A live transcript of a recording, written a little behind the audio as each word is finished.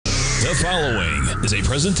The following is a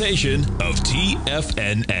presentation of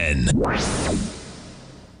TFNN.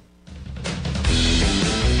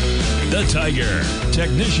 The Tiger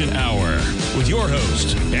Technician Hour with your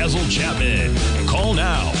host, Basil Chapman. Call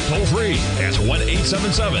now, toll free at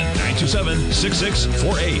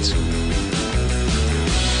 1-877-927-6648.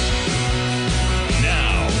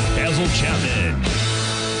 Now, Basil Chapman.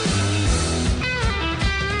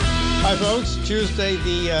 Hi folks, Tuesday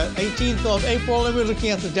the 18th of April, and we're looking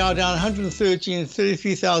at the Dow down 113 at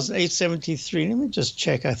 33,873. Let me just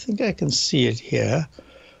check. I think I can see it here.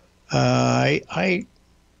 I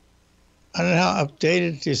don't know how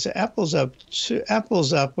updated it is. Apple's up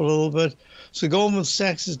a little bit. So Goldman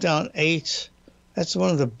Sachs is down 8. That's one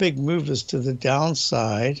of the big movers to the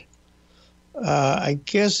downside. I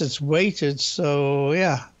guess it's weighted, so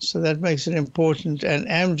yeah. So that makes it important. And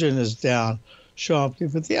Amgen is down sharply,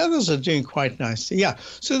 but the others are doing quite nicely. Yeah,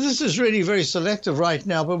 so this is really very selective right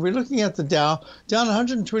now, but we're looking at the Dow down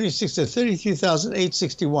 126 to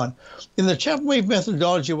 33,861. In the Chapman wave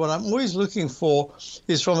methodology, what I'm always looking for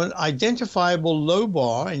is from an identifiable low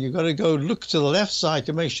bar, and you've got to go look to the left side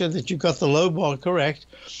to make sure that you've got the low bar correct.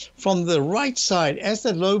 From the right side, as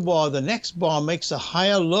that low bar, the next bar makes a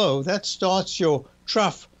higher low, that starts your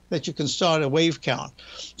trough that you can start a wave count.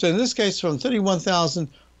 So in this case, from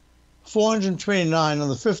 31,429 on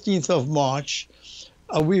the 15th of March.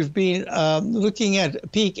 We've been looking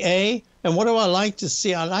at peak A, and what do I like to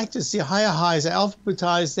see? I like to see higher highs. I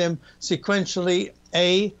alphabetize them sequentially.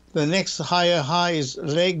 A, the next higher high is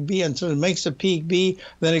leg B until it makes a peak B,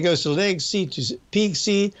 then it goes to leg C to peak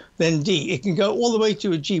C, then D. It can go all the way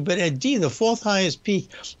to a G, but at D, the fourth highest peak,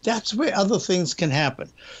 that's where other things can happen.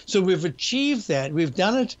 So we've achieved that. We've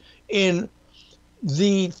done it in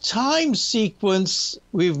the time sequence.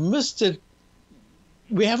 We've missed it.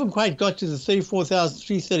 We haven't quite got to the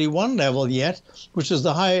 34,331 level yet, which is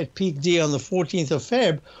the high at peak D on the 14th of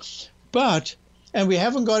Feb, and we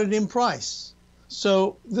haven't got it in price.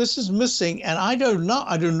 So this is missing, and I do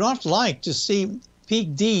not like to see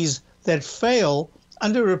peak Ds that fail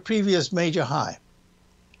under a previous major high.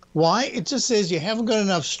 Why? It just says you haven't got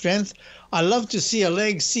enough strength. I love to see a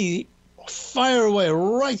leg C fire away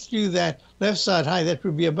right through that left side high. That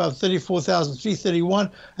would be above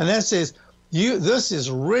 34,331, and that says this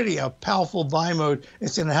is really a powerful buy mode.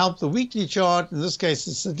 It's going to help the weekly chart. In this case,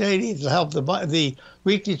 it's the daily. It'll help the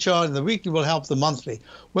weekly chart, and the weekly will help the monthly.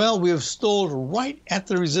 Well, we have stalled right at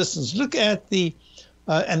the resistance. Look at the,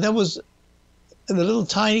 and that was the little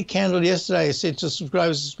tiny candle yesterday. I said to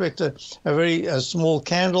subscribers, expect a very small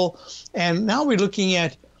candle, and now we're looking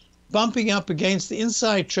at bumping up against the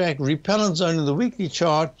inside track repellent zone in the weekly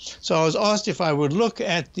chart. So I was asked if I would look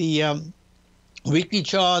at the weekly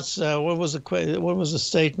charts. What was the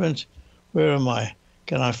statement? Where am I?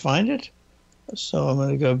 Can I find it? So I'm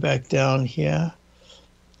going to go back down here.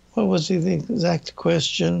 What was the exact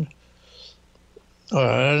question? All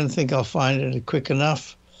right, I don't think I'll find it quick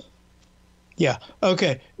enough. Yeah,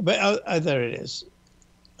 okay, but there it is.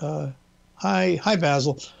 Hi,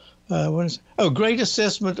 Basil. What is it? Oh, great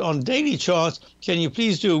assessment on daily charts. Can you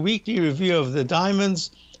please do a weekly review of the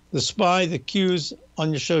diamonds, the SPY, the Qs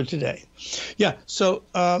on your show today? Yeah, so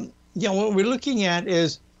what we're looking at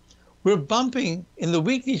is we're bumping in the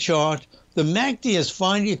weekly chart. The MACD has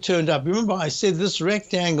finally turned up. Remember, I said this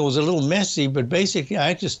rectangle was a little messy, but basically I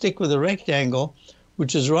had to stick with a rectangle,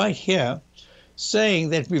 which is right here,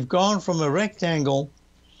 saying that we've gone from a rectangle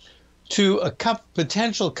to a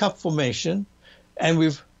potential cup formation, and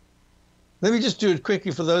let me just do it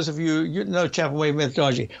quickly for those of you know Chapman wave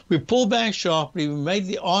methodology. We pull back sharply. We made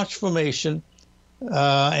the arch formation.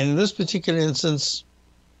 And in this particular instance,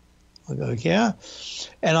 I'll go here,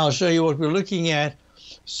 and I'll show you what we're looking at.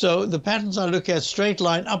 So the patterns I look at: straight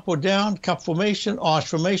line up or down, cup formation, arch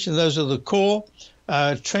formation. Those are the core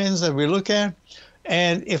trends that we look at.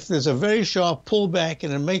 And if there's a very sharp pullback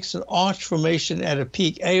and it makes an arch formation at a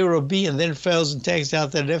peak A or a B and then fails and takes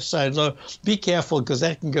out that left side low, be careful, because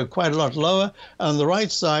that can go quite a lot lower. On the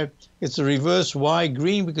right side, it's a reverse Y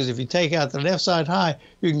green, because if you take out the left side high,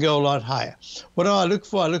 you can go a lot higher. What do I look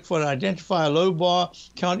for? I look for an identify a low bar,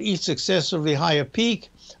 count each successively higher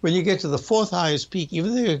peak. When you get to the fourth highest peak,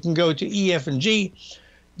 even though you can go to E, F, and G,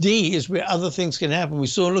 D is where other things can happen. We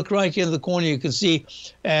saw, look right here in the corner, you can see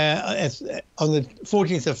on the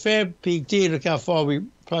 14th of Feb, peak D, look how far we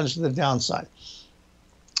plunged to the downside.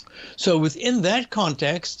 So within that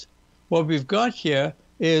context, what we've got here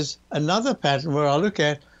is another pattern where I look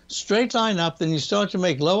at straight line up, then you start to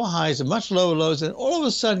make lower highs and much lower lows, and all of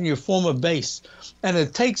a sudden you form a base, and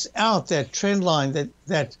it takes out that trend line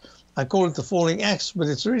that I call it the falling X, but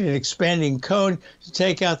it's really an expanding cone to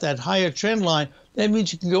take out that higher trend line. that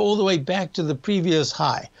means you can go all the way back to the previous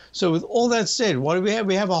high. So with all that said, what do we have?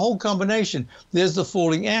 We have a whole combination. There's the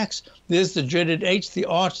falling axe. There's the dreaded H, the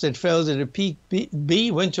arch that fails at a peak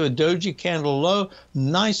B, went to a doji candle low.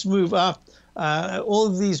 Nice move up. All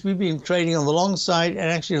of these we've been trading on the long side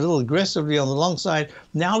and actually a little aggressively on the long side.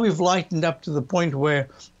 Now we've lightened up to the point where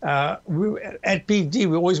at peak D,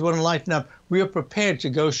 we always want to lighten up. We are prepared to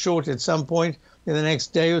go short at some point in the next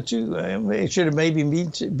day or two. It should have maybe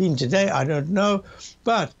been today. I don't know.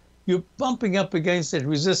 But you're bumping up against that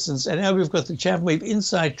resistance. And now we've got the Chapman Wave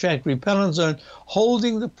inside track repellent zone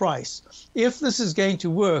holding the price. If this is going to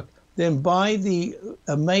work, then by the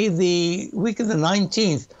week of the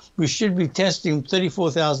 19th, we should be testing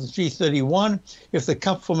 34,331 if the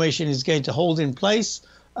cup formation is going to hold in place.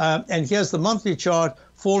 And here's the monthly chart,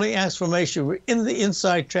 falling axe formation. We're in the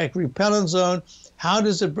inside track repellent zone. How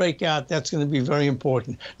does it break out? That's going to be very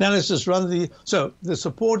important. Now let's just run so the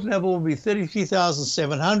support level will be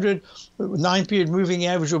 33,700. 9-period moving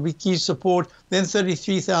average will be key support, then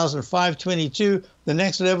 33,522, the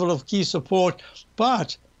next level of key support.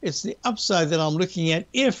 But it's the upside that I'm looking at.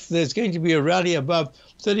 If there's going to be a rally above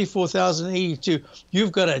 34,082,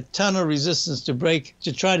 you've got a ton of resistance to break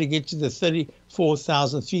to try to get to the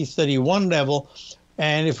 34,331 level.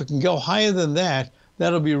 And if it can go higher than that,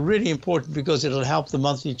 that'll be really important because it'll help the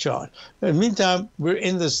monthly chart. In the meantime, we're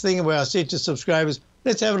in this thing where I say to subscribers,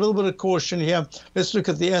 let's have a little bit of caution here. Let's look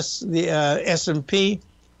at the S&P.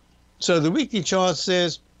 So the weekly chart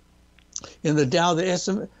says in the Dow,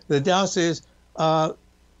 the Dow says,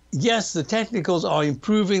 yes, the technicals are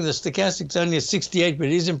improving. The stochastic's only at 68, but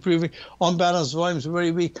it is improving. On balance, volume's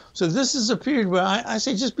very weak. So this is a period where I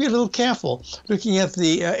say just be a little careful. Looking at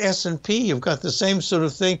the S&P, you've got the same sort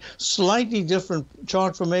of thing, slightly different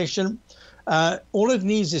chart formation. All it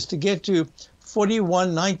needs is to get to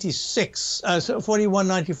 4196,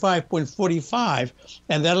 4195.45,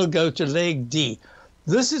 and that'll go to leg D.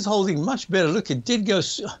 This is holding much better. Look, it did go.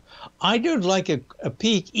 I don't like a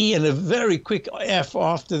peak E and a very quick F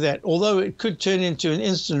after that, although it could turn into an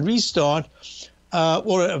instant restart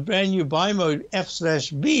or a brand new buy mode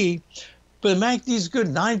F/B. But MACD is good.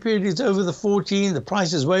 9-period is over the 14. The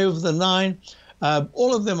price is way over the 9.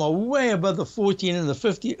 All of them are way above the 14 and the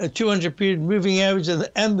 50, 200-period moving average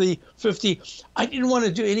and the 50. I didn't want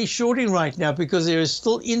to do any shorting right now because there is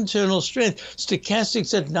still internal strength.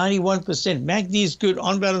 Stochastics at 91%. MACD is good.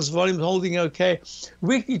 On-balance volume holding okay.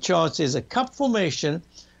 Weekly chart says a cup formation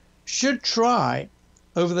should try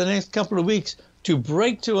over the next couple of weeks to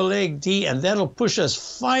break to a leg D, and that'll push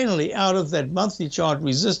us finally out of that monthly chart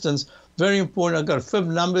resistance. Very important. I've got fib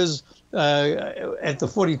numbers at the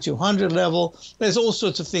 4,200 level. There's all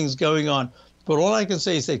sorts of things going on. But all I can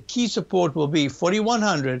say is that key support will be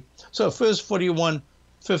 4,100. So first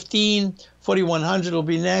 4,115, 4,100 will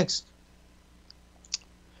be next.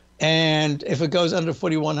 And if it goes under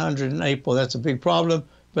 4,100 in April, that's a big problem.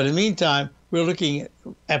 But in the meantime, we're looking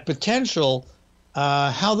at potential,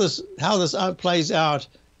 how this plays out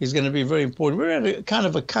is going to be very important. We're at a kind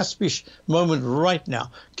of a cuspish moment right now.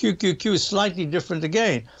 QQQ is slightly different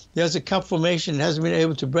again. There's a cup formation. It hasn't been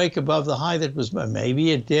able to break above the high that was, maybe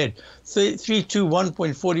it did.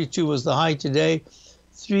 321.42 was the high today.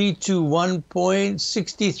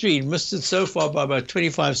 321.63. It missed it so far by about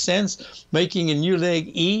 25 cents, making a new leg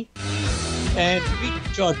E. And we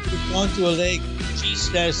chart moved on to a leg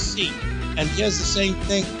G/C. And here's the same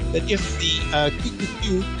thing, that if the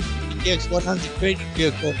QQQ X100 trading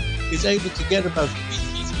vehicle is able to get about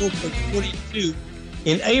 334.42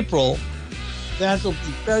 in April, that will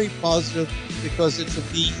be very positive because it will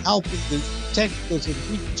be helping the technicals of the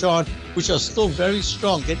weekly chart, which are still very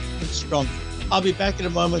strong, getting strong. I'll be back in a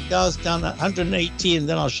moment. Dow's down 180, and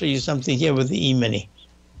then I'll show you something here with the E-mini.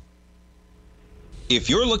 If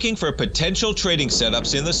you're looking for potential trading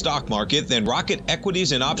setups in the stock market, then Rocket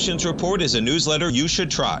Equities and Options Report is a newsletter you should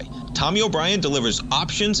try. Tommy O'Brien delivers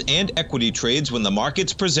options and equity trades when the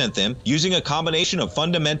markets present them, using a combination of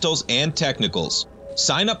fundamentals and technicals.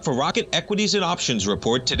 Sign up for Rocket Equities and Options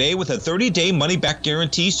Report today with a 30-day money-back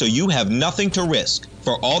guarantee so you have nothing to risk.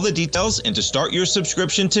 For all the details and to start your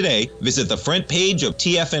subscription today, visit the front page of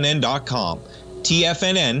TFNN.com.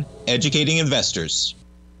 TFNN, educating investors.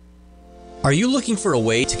 Are you looking for a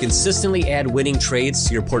way to consistently add winning trades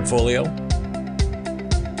to your portfolio?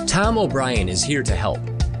 Tom O'Brien is here to help.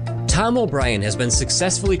 Tom O'Brien has been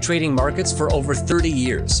successfully trading markets for over 30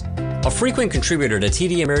 years. A frequent contributor to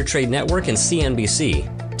TD Ameritrade Network and CNBC,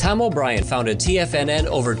 Tom O'Brien founded TFNN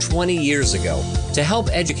over 20 years ago to help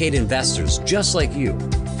educate investors just like you.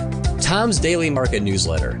 Tom's daily market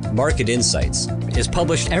newsletter, Market Insights, is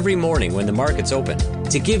published every morning when the markets open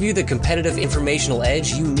to give you the competitive informational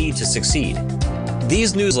edge you need to succeed.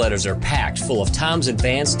 These newsletters are packed full of Tom's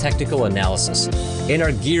advanced technical analysis and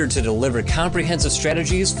are geared to deliver comprehensive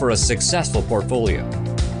strategies for a successful portfolio.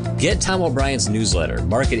 Get Tom O'Brien's newsletter,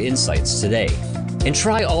 Market Insights, today, and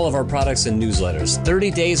try all of our products and newsletters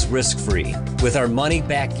 30 days risk-free with our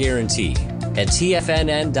money-back guarantee at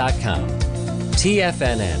TFNN.com.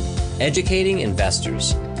 TFNN, educating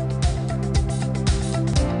investors.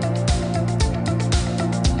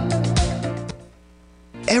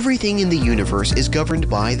 Everything in the universe is governed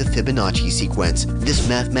by the Fibonacci sequence. This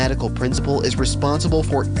mathematical principle is responsible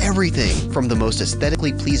for everything from the most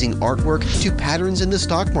aesthetically pleasing artwork to patterns in the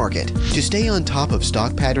stock market. To stay on top of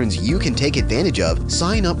stock patterns you can take advantage of,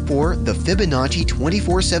 sign up for the Fibonacci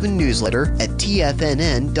 24/7 newsletter at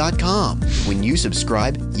TFNN.com. When you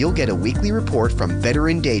subscribe, you'll get a weekly report from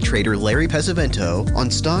veteran day trader Larry Pesavento on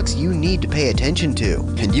stocks you need to pay attention to.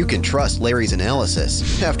 And you can trust Larry's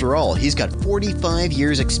analysis. After all, he's got 45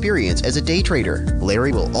 years experience as a day trader.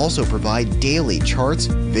 Larry will also provide daily charts,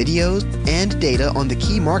 videos, and data on the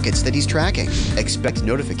key markets that he's tracking. Expect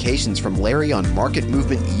notifications from Larry on market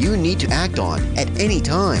movement you need to act on at any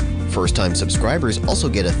time. First-time subscribers also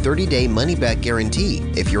get a 30-day money-back guarantee.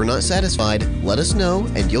 If you're not satisfied, let us know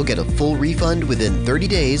and you'll get a full refund within 30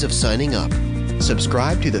 days of signing up.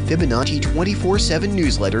 Subscribe to the Fibonacci 24/7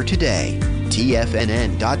 newsletter today.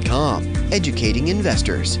 TFNN.com, educating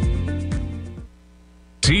investors.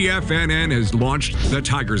 TFNN has launched The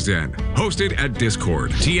Tiger's Den. Hosted at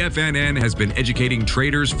Discord, TFNN has been educating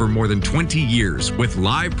traders for more than 20 years with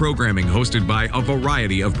live programming hosted by a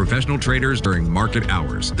variety of professional traders during market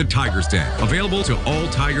hours. The Tiger's Den, available to all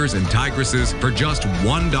tigers and tigresses for just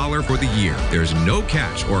 $1 for the year. There's no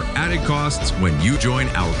catch or added costs when you join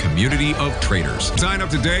our community of traders. Sign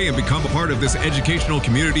up today and become a part of this educational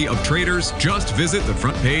community of traders. Just visit the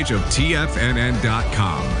front page of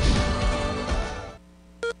TFNN.com.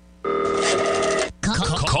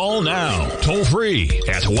 Call now, toll free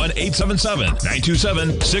at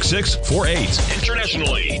 1-877-927-6648.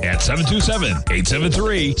 Internationally at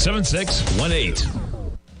 727-873-7618.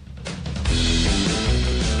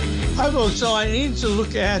 Hi, folks. So I need to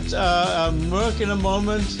look at Merck in a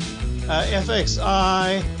moment,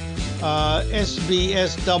 FXI,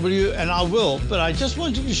 SBSW, and I will. But I just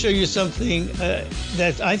wanted to show you something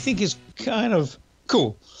that I think is kind of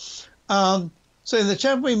cool. So in the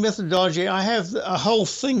Chapman methodology, I have a whole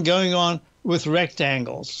thing going on with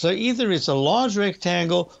rectangles. So either it's a large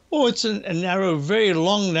rectangle or it's a narrow, very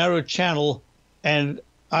long, narrow channel. And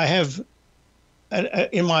I have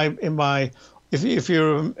if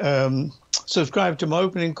you're subscribed to my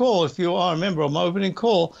opening call, if you are a member of my opening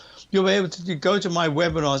call, you'll be able to go to my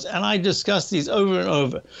webinars, and I discuss these over and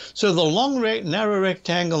over. So the long, narrow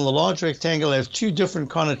rectangle and the large rectangle have two different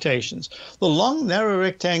connotations. The long, narrow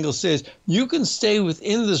rectangle says you can stay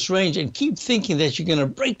within this range and keep thinking that you're going to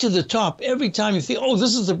break to the top every time you think, oh,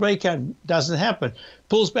 this is the breakout. It doesn't happen.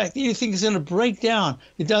 Pulls back. Then you think it's going to break down.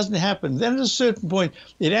 It doesn't happen. Then at a certain point,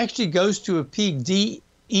 it actually goes to a peak D,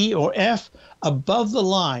 E, or F above the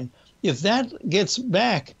line. If that gets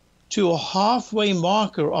back to a halfway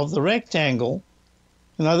marker of the rectangle,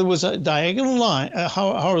 in other words, a diagonal line, a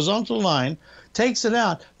horizontal line, takes it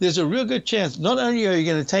out, there's a real good chance not only are you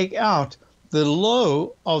going to take out the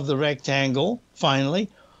low of the rectangle finally,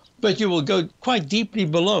 but you will go quite deeply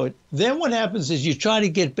below it. Then what happens is you try to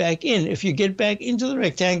get back in. If you get back into the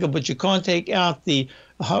rectangle, but you can't take out the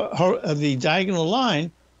diagonal line,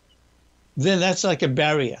 then that's like a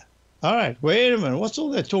barrier. All right, wait a minute. What's all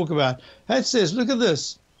that talk about? That says, look at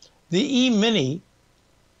this. The E-mini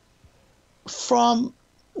from,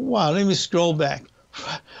 wow, let me scroll back.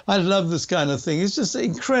 I love this kind of thing. It's just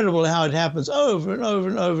incredible how it happens over and over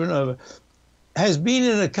and over and over. Has been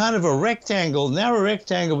in a kind of a rectangle, narrow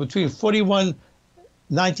rectangle between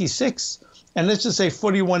 41.96 and let's just say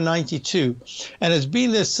 41.92. And it's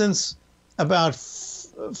been there since about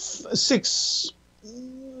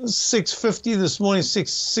 6:50 this morning,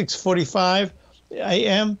 6:45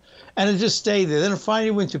 a.m., and it just stayed there. Then it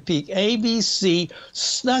finally went to peak A, B, C,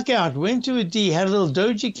 snuck out, went to a D, had a little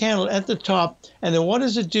doji candle at the top, and then what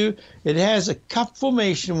does it do? It has a cup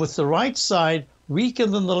formation with the right side weaker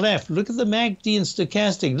than the left. Look at the MACD and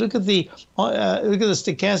stochastic. Look at the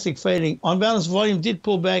stochastic fading. On balance, volume did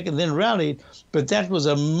pull back and then rallied, but that was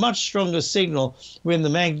a much stronger signal when the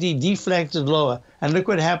MACD deflected lower. And look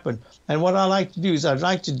what happened. And what I like to do is I'd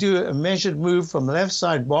like to do a measured move from the left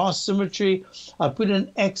side bar symmetry. I put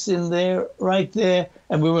an X in there, right there,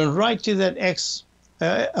 and we went right to that X,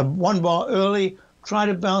 one bar early, tried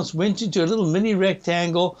to bounce, went into a little mini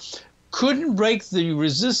rectangle, couldn't break the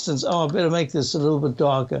resistance. Oh, I better make this a little bit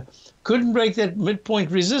darker. Couldn't break that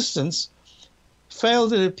midpoint resistance.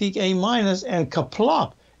 failed at a peak A minus, and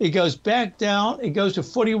kaplop, it goes back down. It goes to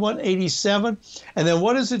 41.87. And then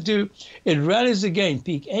what does it do? It rallies again.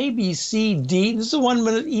 Peak A, B, C, D. This is a 1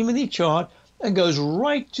 minute E-mini chart, and goes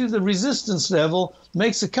right to the resistance level,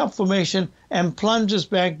 makes a cup formation, and plunges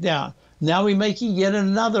back down. Now we're making yet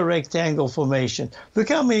another rectangle formation. Look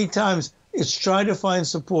how many times it's tried to find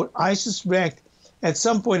support. I suspect at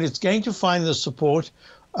some point it's going to find the support.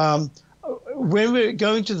 When we're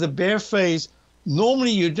going to the bear phase,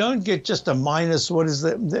 normally you don't get just a minus. What is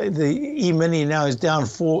the E-mini now is down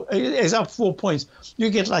is up 4 points.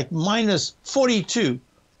 You get like minus 42.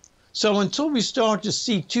 So until we start to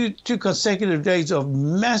see two consecutive days of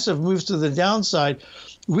massive moves to the downside,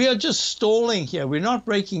 we are just stalling here. We're not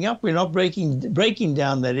breaking up. We're not breaking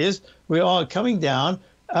down, that is. We are coming down.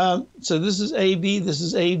 So this is AB. This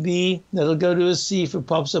is AB. That'll go to a C if it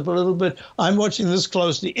pops up a little bit. I'm watching this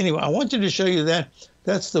closely. Anyway, I wanted to show you that.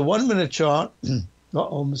 That's the 1 minute chart.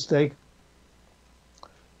 Uh-oh, mistake.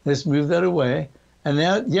 Let's move that away. And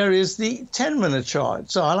now here is the 10-minute chart.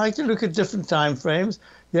 So I like to look at different time frames.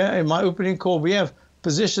 Yeah, in my opening call, we have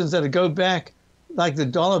positions that go back, like the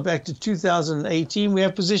dollar back to 2018. We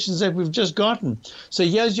have positions that we've just gotten. So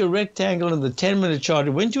here's your rectangle in the 10-minute chart.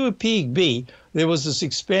 It went to a peak B. There was this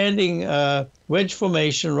expanding wedge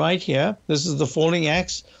formation right here. This is the falling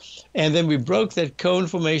axe. And then we broke that cone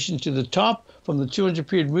formation to the top from the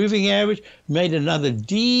 200-period moving average, made another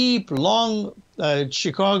deep, long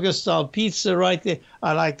Chicago-style pizza right there.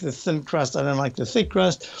 I like the thin crust. I don't like the thick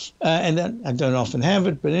crust. And then I don't often have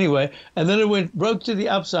it, but anyway. And then it broke to the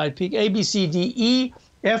upside peak, A, B, C, D, E,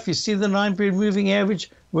 F. You see the 9-period moving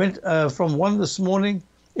average went from 1 this morning.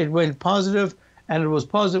 It went positive, and it was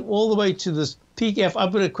positive all the way to this peak F. I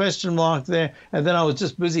put a question mark there, and then I was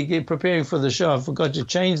just busy preparing for the show. I forgot to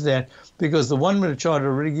change that because the 1 minute chart had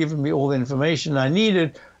already given me all the information I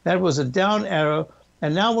needed. That was a down arrow.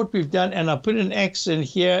 And now what we've done, and I put an X in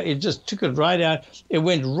here, it just took it right out. It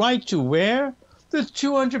went right to where? The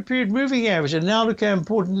 200-period moving average. And now look how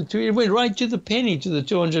important it went right to the penny, to the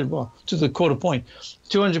 200, well, to the quarter point.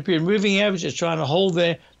 200-period moving average is trying to hold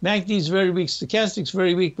there. MACD's very weak, stochastic's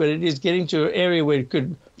very weak, but it is getting to an area where it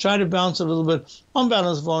could try to bounce a little bit. On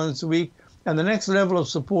balance, volume's weak. And the next level of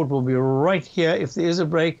support will be right here if there is a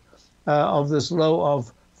break of this low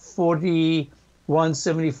of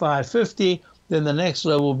 41.75.50. Then the next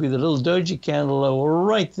low will be the little doji candle low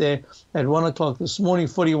right there at 1 o'clock this morning,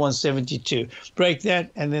 41.72. Break that,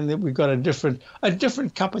 and then we've got a different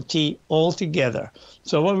cup of tea altogether.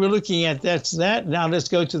 So what we're looking at, that's that. Now let's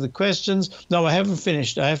go to the questions. No, I haven't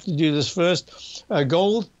finished. I have to do this first.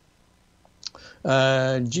 Gold,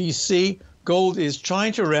 GC. Gold is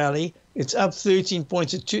trying to rally. It's up 13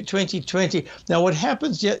 points at 2020. Now what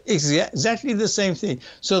happens is exactly the same thing.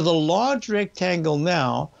 So the large rectangle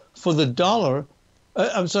now for the dollar,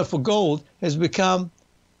 for gold, has become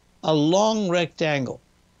a long rectangle.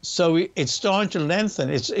 So it's starting to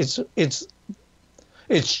lengthen. It's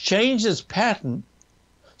changed its pattern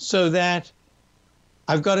so that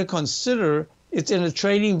I've got to consider it's in a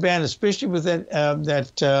trading band, especially with that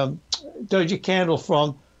doji candle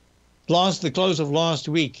from the close of last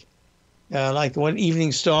week, like one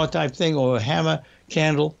evening star type thing, or a hammer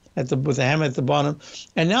candle with a hammer at the bottom.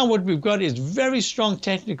 And now what we've got is very strong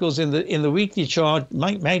technicals in the weekly chart.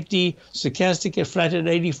 MACD, stochastic at flat at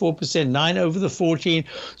 84%, 9 over the 14.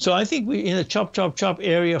 So I think we're in a chop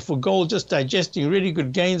area for gold, just digesting really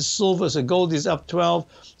good gains. Silver, so gold is up 12.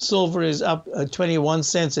 Silver is up 21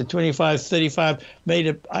 cents at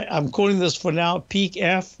 25.35. I'm calling this for now peak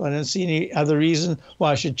F. I don't see any other reason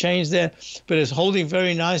why I should change that, but it's holding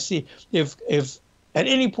very nicely. If at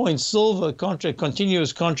any point silver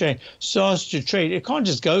continuous contract starts to trade, it can't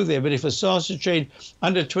just go there, but if it starts to trade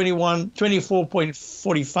under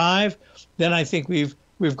 24.45, then I think we've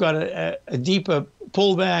got a deeper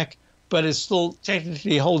pullback, but it's still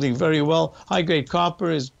technically holding very well. High-grade copper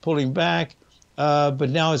is pulling back, but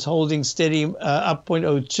now it's holding steady, up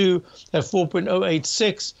 0.02 at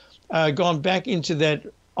 4.086, gone back into that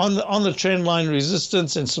on the trend line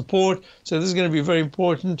resistance and support. So this is going to be very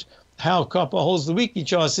important. How copper holds. The weekly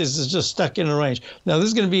chart says it's just stuck in a range. Now, this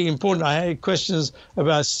is going to be important. I had questions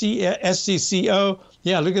about SCCO.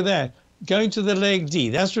 Yeah, look at that. Going to the leg D.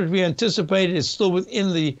 That's what we anticipated. It's still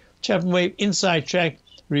within the Chapman wave inside track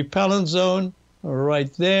repellent zone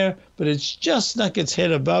right there, but it's just snuck its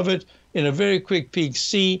head above it in a very quick peak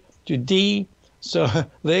C to D. So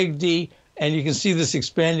leg D, and you can see this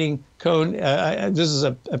expanding cone. This is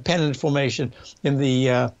a pennant formation in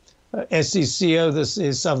the SCCO. This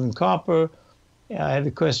is Southern Copper. I had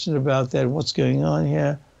a question about that. What's going on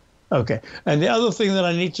here? Okay. And the other thing that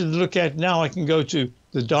I need to look at now, I can go to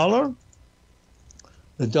the dollar.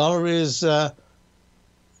 The dollar is down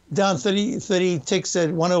 30 ticks at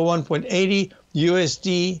 101.80.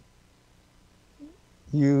 USD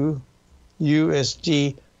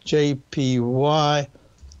JPY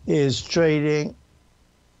is trading,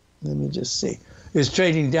 let me just see, is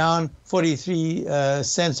trading down 43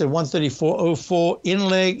 cents at 134.04. In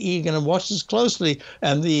leg, you're going to watch this closely.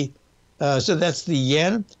 And the so that's the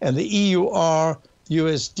yen, and the EUR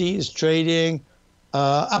USD is trading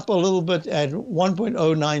up a little bit at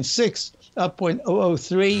 1.096, up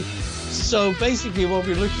 0.003. So basically what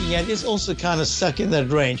we're looking at is also kind of stuck in that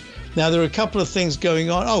range. Now, there are a couple of things going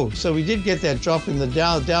on. Oh, so we did get that drop in the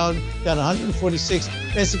Dow, down 146.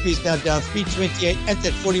 S&P is now down 328 at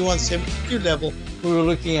that 41.72 level we were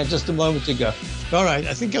looking at just a moment ago. All right,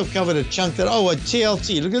 I think I've covered a chunk that, a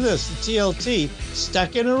TLT. Look at this, the TLT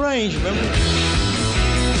stuck in a range, remember?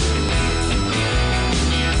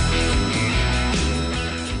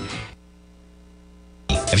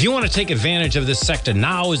 If you want to take advantage of this sector,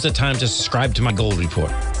 now is the time to subscribe to my Gold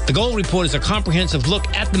Report. The Gold Report is a comprehensive look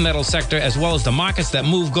at the metal sector as well as the markets that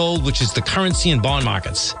move gold, which is the currency and bond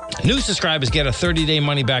markets. New subscribers get a 30-day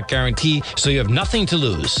money-back guarantee, so you have nothing to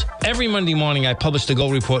lose. Every Monday morning, I publish the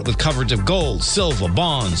Gold Report with coverage of gold, silver,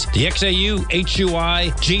 bonds, the XAU,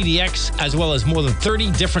 HUI, GDX, as well as more than 30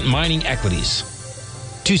 different mining equities.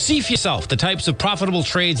 To see for yourself the types of profitable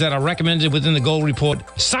trades that are recommended within the Gold Report,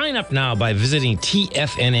 sign up now by visiting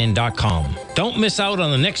TFNN.com. Don't miss out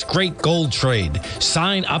on the next great gold trade.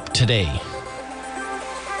 Sign up today.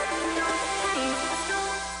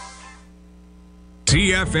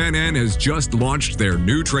 TFNN has just launched their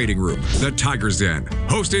new trading room, the Tiger's Den.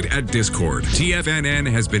 Hosted at Discord, TFNN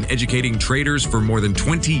has been educating traders for more than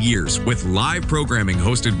 20 years with live programming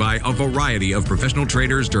hosted by a variety of professional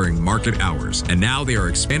traders during market hours. And now they are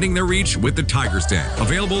expanding their reach with the Tiger's Den,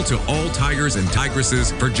 available to all tigers and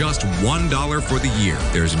tigresses for just $1 for the year.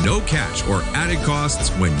 There's no catch or added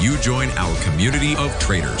costs when you join our community of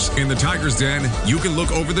traders. In the Tiger's Den, you can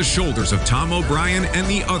look over the shoulders of Tom O'Brien and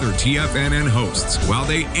the other TFNN hosts while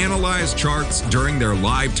they analyze charts during their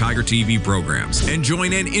live Tiger TV programs, and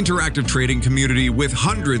join an interactive trading community with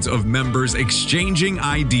hundreds of members exchanging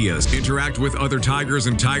ideas. Interact with other tigers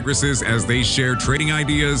and tigresses as they share trading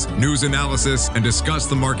ideas, news analysis, and discuss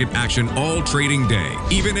the market action all trading day,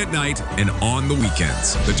 even at night and on the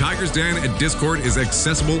weekends. The Tiger's Den at Discord is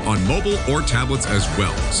accessible on mobile or tablets as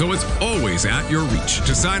well, so it's always at your reach.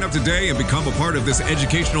 To sign up today and become a part of this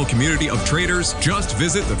educational community of traders, just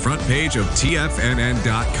visit the front page of TFNN.com.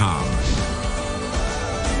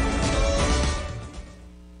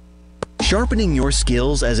 Sharpening your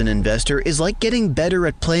skills as an investor is like getting better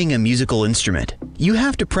at playing a musical instrument. You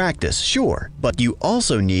have to practice, sure, but you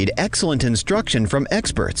also need excellent instruction from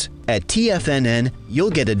experts. At TFNN,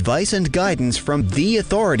 you'll get advice and guidance from the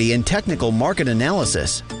authority in technical market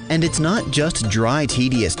analysis. And it's not just dry,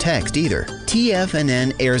 tedious text either.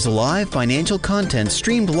 TFNN airs live financial content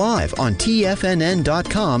streamed live on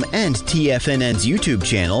TFNN.com and TFNN's YouTube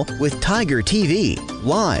channel with Tiger TV,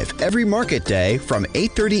 live every market day from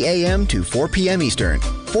 8:30 a.m. to 4 p.m. Eastern.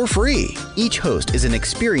 For free. Each host is an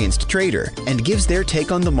experienced trader and gives their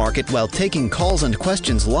take on the market while taking calls and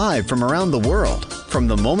questions live from around the world. From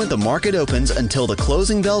the moment the market opens until the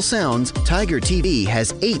closing bell sounds, Tiger TV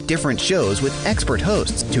has 8 different shows with expert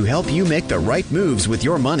hosts to help you make the right moves with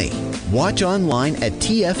your money. Watch online at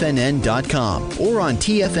TFNN.com or on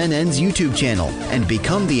TFNN's YouTube channel and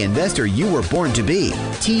become the investor you were born to be.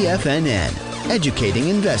 TFNN, educating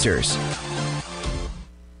investors.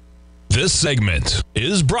 This segment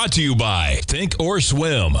is brought to you by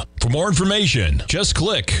Thinkorswim. For more information, just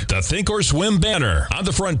click the Thinkorswim banner on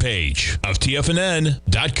the front page of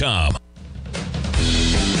TFNN.com.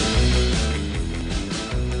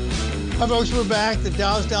 Hi folks, we're back. The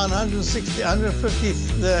Dow's down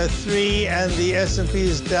 153, and the S&P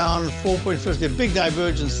is down 4.50. A big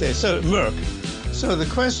divergence there. So Merck. So the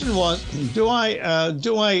question was, do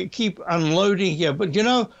I keep unloading here? But you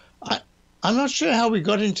know, I'm not sure how we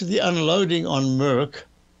got into the unloading on Merck.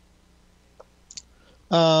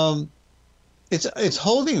 It's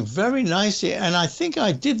holding very nicely, and I think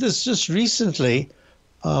I did this just recently.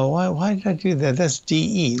 Why did I do that? That's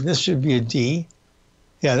DE. This should be a D.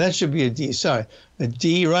 Yeah, that should be a D. Sorry, a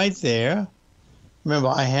D right there. Remember,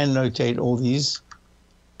 I hand notate all these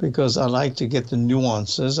because I like to get the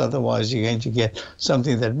nuances. Otherwise, you're going to get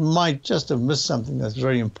something that might just have missed something that's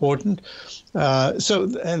very important.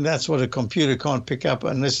 And that's what a computer can't pick up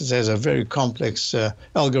unless it has a very complex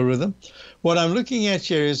algorithm. What I'm looking at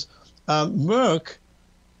here is Merck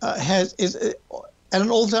is at an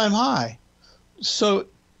all-time high. So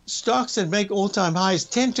stocks that make all-time highs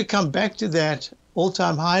tend to come back to that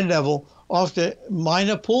all-time high level after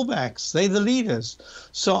minor pullbacks. They're the leaders.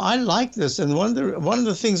 So I like this. And one of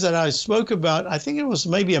the things that I spoke about, I think it was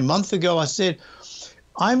maybe a month ago, I said,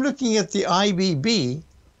 I'm looking at the IBB,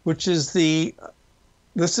 which is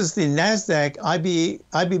this is the NASDAQ,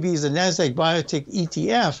 IBB is the NASDAQ Biotech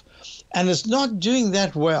ETF, and it's not doing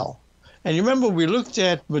that well. And you remember we looked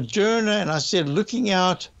at Moderna, and I said, looking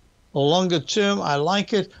out a longer term, I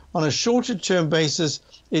like it. On a shorter term basis,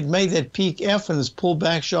 it made that peak F and has pulled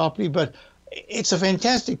back sharply, but it's a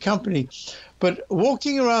fantastic company. But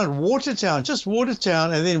walking around Watertown, just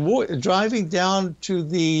Watertown, and then driving down to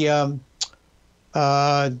the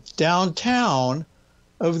downtown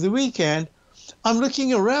over the weekend, I'm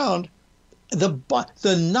looking around,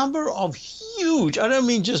 the number of huge, I don't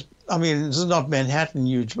mean just, I mean, this is not Manhattan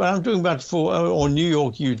huge, but I'm talking about or New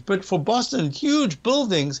York huge, but for Boston, huge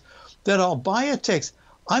buildings that are biotechs.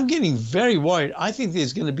 I'm getting very worried. I think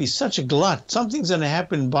there's going to be such a glut. Something's going to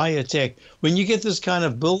happen in biotech when you get this kind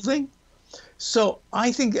of building. So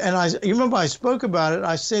I think, and you remember I spoke about it,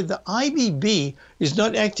 I said the IBB is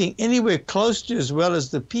not acting anywhere close to as well as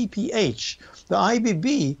the PPH. The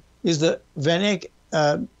IBB is the VanEck,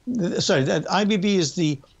 that IBB is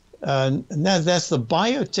that's the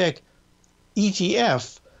biotech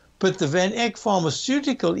ETF, but the VanEck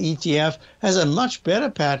pharmaceutical ETF has a much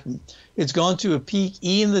better pattern. It's gone to a peak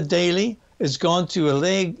E in the daily. It's gone to a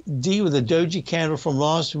leg D with a doji candle from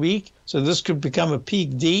last week. So this could become a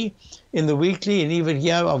peak D in the weekly. And even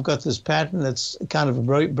here, I've got this pattern that's kind of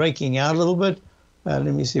breaking out a little bit. Let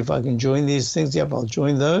me see if I can join these things. Yep, I'll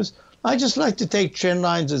join those. I just like to take trend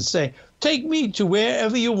lines and say, take me to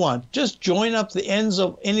wherever you want. Just join up the ends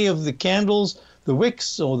of any of the candles, the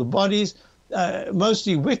wicks or the bodies,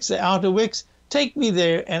 mostly wicks, the outer wicks. Take me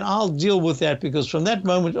there and I'll deal with that, because from that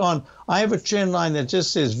moment on, I have a trend line that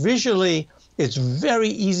just says visually, it's very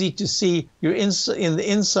easy to see you're in the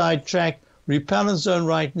inside track repellent zone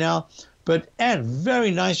right now, but at very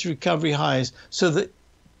nice recovery highs. So the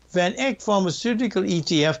VanEck pharmaceutical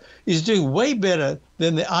ETF is doing way better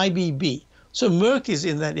than the IBB. So Merck is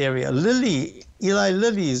in that area. Eli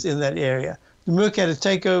Lilly is in that area. Merck had a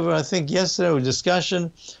takeover, I think, yesterday, or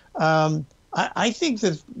discussion. I think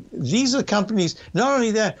that these are companies, not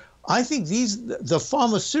only that, I think the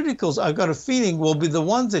pharmaceuticals, I've got a feeling, will be the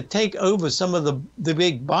ones that take over some of the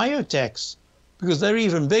big biotechs, because they're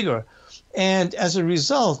even bigger. And as a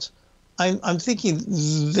result, I'm thinking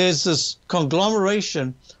there's this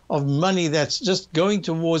conglomeration of money that's just going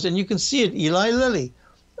towards, and you can see it, Eli Lilly,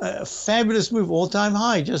 fabulous move, all-time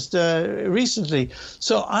high just recently.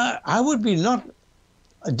 So I would be not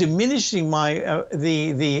diminishing my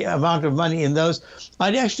the amount of money in those.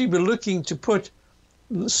 I'd actually be looking to put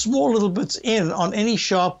small little bits in on any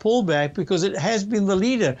sharp pullback, because it has been the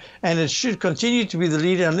leader and it should continue to be the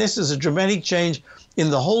leader unless there's a dramatic change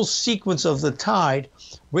in the whole sequence of the tide.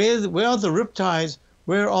 Where are the rip tides?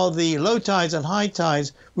 Where are the low tides and high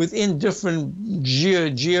tides within different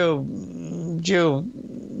geo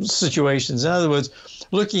situations? In other words,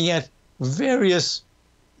 looking at various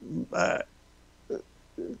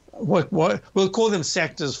what we'll call them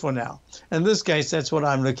sectors for now. In this case, that's what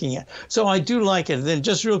I'm looking at. So I do like it. Then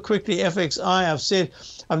just real quickly, FXI, I've said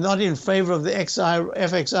I'm not in favor of the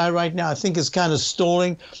FXI right now. I think it's kind of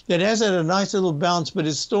stalling. It has had a nice little bounce, but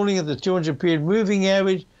it's stalling at the 200-period moving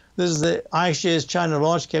average. This is the iShares China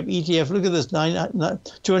Large Cap ETF. Look at this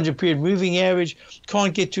 200-period moving average.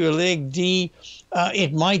 Can't get to a leg D.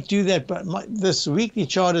 It might do that, but this weekly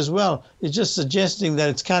chart as well is just suggesting that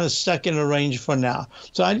it's kind of stuck in a range for now.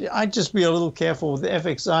 So I'd just be a little careful with the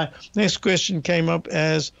FXI. Next question came up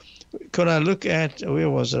as, could I look at, where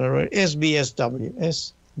was it? I wrote SBSW.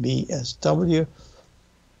 SBSW.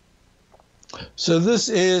 So this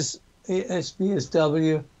is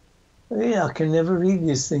SBSW. Yeah, I can never read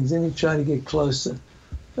these things. Let me try to get closer.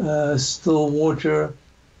 Stillwater,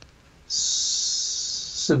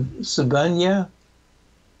 Sibanya,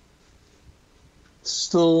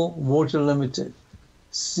 Stillwater Limited.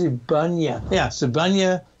 Sibanya. Yeah,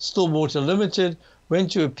 Sibanya, Stillwater Limited,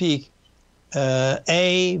 went to a peak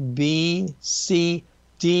A, B, C,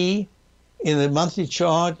 D in the monthly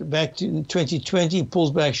chart back to 2020,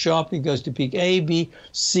 pulls back sharply, goes to peak A, B,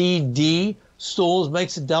 C, D, stalls,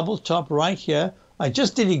 makes a double top right here. I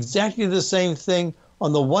just did exactly the same thing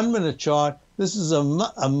on the 1 minute chart. This is a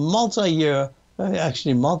multi-year,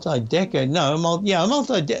 actually multi-decade,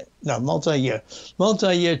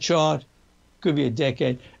 multi-year chart, could be a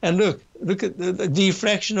decade. And look at the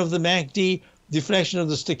deflection of the MACD, deflection of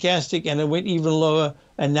the stochastic, and it went even lower,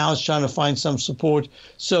 and now it's trying to find some support.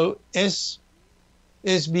 So SBSW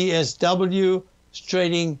is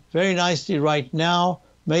trading very nicely right now.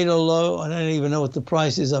 made a low. I don't even know what the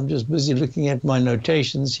price is. I'm just busy looking at my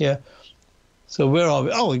notations here. So where are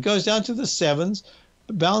we? Oh, it goes down to the 7s,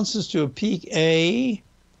 bounces to a peak A,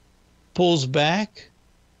 pulls back.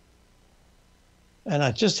 And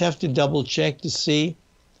I just have to double check to see,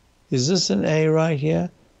 is this an A right here?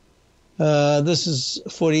 This is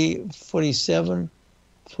 47.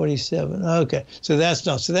 Okay, so that's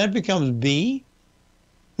not. So that becomes B.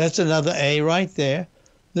 That's another A right there.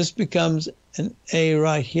 This becomes an A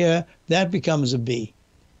right here. That becomes a B.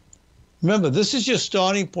 Remember, this is your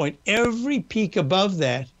starting point. Every peak above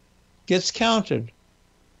that gets counted.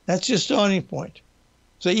 That's your starting point.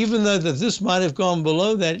 So even though that this might have gone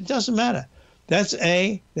below that, it doesn't matter. That's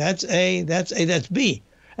A, that's A, that's A, that's B.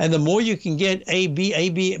 And the more you can get A,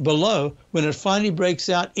 B below, when it finally breaks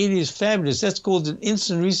out, it is fabulous. That's called an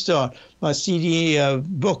instant restart. My CD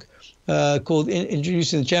book called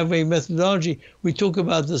Introducing the Chapman Methodology, we talk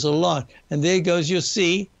about this a lot. And there goes your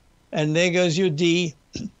C, and there goes your D,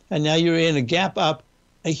 and now you're in a gap up,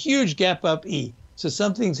 a huge gap up E. So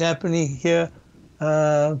something's happening here.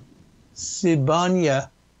 Sibanya,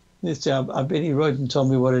 I bet he wrote and told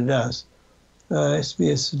me what it does.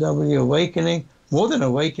 SBSW Awakening. More than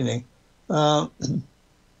awakening. Oh,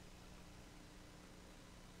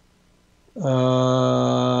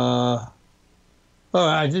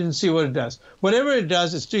 I didn't see what it does. Whatever it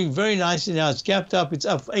does, it's doing very nicely now. It's gapped up. It's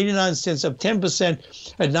up 89 cents, up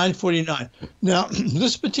 10% at 9.49. Now,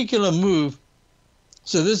 this particular move,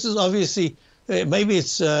 so this is obviously, maybe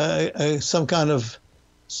it's some kind of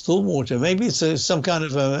still water. Maybe it's some kind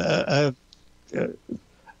of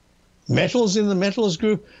metals in the metals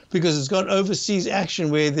group, because it's got overseas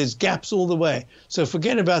action where there's gaps all the way. So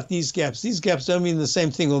forget about these gaps. These gaps don't mean the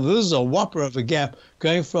same thing. Although this is a whopper of a gap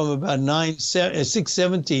going from about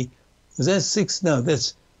 670. Is that 6? No,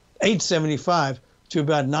 that's 875 to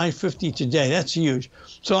about 950 today. That's huge.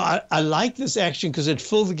 So I like this action because it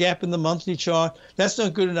filled the gap in the monthly chart. That's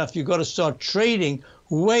not good enough. You've got to start trading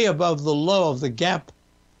way above the low of the gap,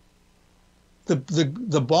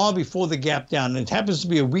 the bar before the gap down. And it happens to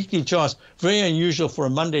be a weekly chart. Very unusual for a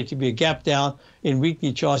Monday to be a gap down in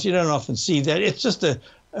weekly charts. You don't often see that. It's just a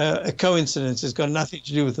coincidence. It's got nothing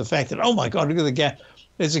to do with the fact that, oh my God, look at the gap.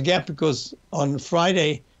 There's a gap because on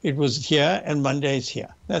Friday it was here and Monday it's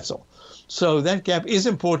here. That's all. So that gap is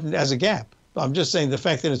important as a gap. I'm just saying the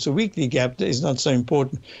fact that it's a weekly gap is not so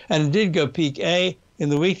important. And it did go peak A in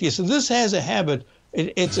the weekly. So this has a habit.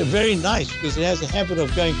 It's a very nice because it has a habit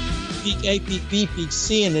of going peak A, peak B, peak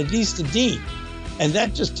C, and at least a D. And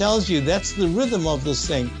that just tells you that's the rhythm of this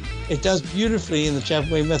thing. It does beautifully in the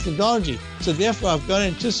Chapman methodology. So therefore, I've got to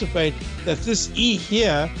anticipate that this E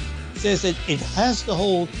here says that it has to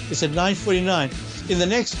hold. It's at 949. In the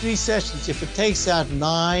next 3 sessions, if it takes out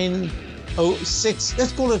 906,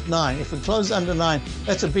 let's call it 9. If it closes under 9,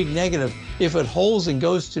 that's a big negative. If it holds and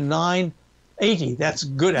goes to 980, that's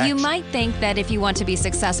good action. You might think that if you want to be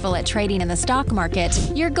successful at trading in the stock market,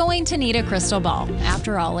 you're going to need a crystal ball.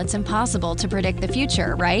 After all, it's impossible to predict the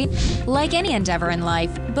future, right? Like any endeavor in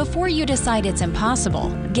life, before you decide it's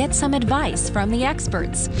impossible, get some advice from the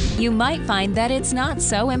experts. You might find that it's not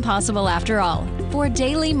so impossible after all. For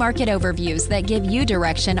daily market overviews that give you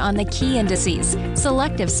direction on the key indices,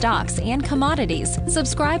 selective stocks, and commodities,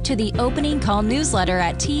 subscribe to the Opening Call newsletter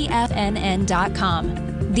at TFNN.com.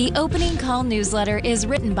 The Opening Call newsletter is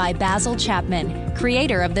written by Basil Chapman,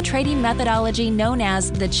 creator of the trading methodology known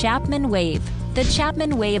as the Chapman Wave. The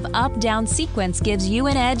Chapman Wave up-down sequence gives you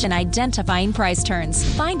an edge in identifying price turns,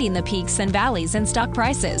 finding the peaks and valleys in stock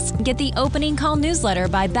prices. Get the Opening Call newsletter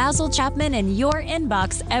by Basil Chapman in your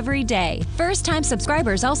inbox every day. First-time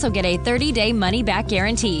subscribers also get a 30-day money-back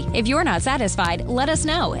guarantee. If you're not satisfied, let us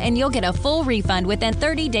know, and you'll get a full refund within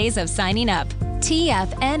 30 days of signing up.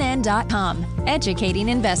 TFNN.com, educating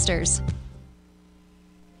investors.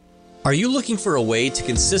 Are you looking for a way to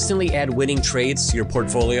consistently add winning trades to your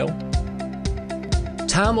portfolio?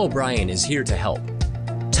 Tom O'Brien is here to help.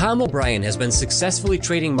 Tom O'Brien has been successfully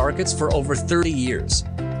trading markets for over 30 years.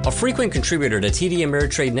 A frequent contributor to TD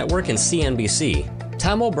Ameritrade Network and CNBC,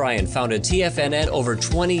 Tom O'Brien founded TFNN over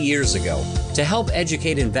 20 years ago to help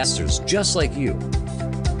educate investors just like you.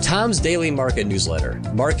 Tom's daily market newsletter,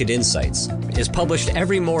 Market Insights, is published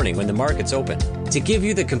every morning when the markets open to give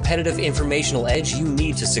you the competitive informational edge you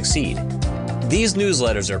need to succeed. These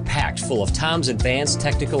newsletters are packed full of Tom's advanced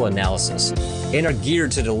technical analysis and are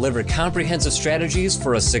geared to deliver comprehensive strategies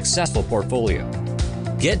for a successful portfolio.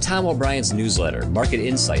 Get Tom O'Brien's newsletter, Market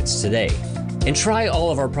Insights, today and try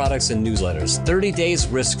all of our products and newsletters 30 days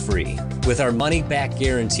risk-free with our money-back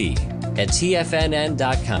guarantee at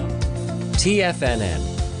TFNN.com.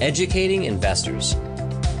 TFNN, educating investors.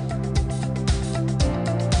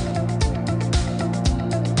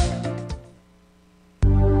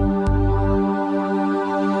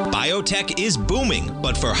 Biotech is booming,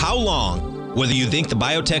 but for how long? Whether you think the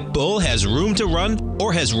biotech bull has room to run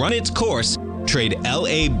or has run its course, trade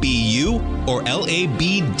LABU or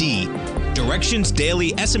LABD. Direction's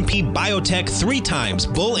daily S&P Biotech 3 times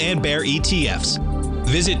bull and bear ETFs.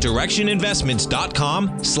 Visit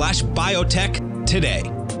directioninvestments.com/biotech today.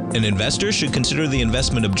 An investor should consider the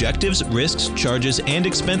investment objectives, risks, charges, and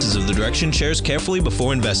expenses of the Direction shares carefully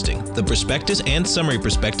before investing. The prospectus and summary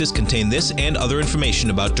prospectus contain this and other information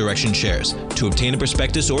about Direction shares. To obtain a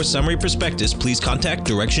prospectus or summary prospectus, please contact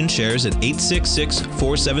Direction shares at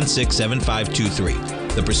 866-476-7523.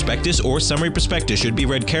 The prospectus or summary prospectus should be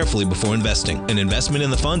read carefully before investing. An investment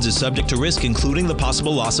in the funds is subject to risk, including the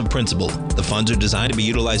possible loss of principal. The funds are designed to be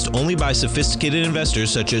utilized only by sophisticated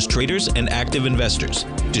investors such as traders and active investors.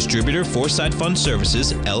 Distributor Foresight Fund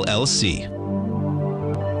Services, LLC.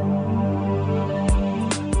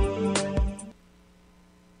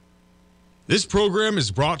 This program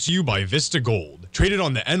is brought to you by Vista Gold, traded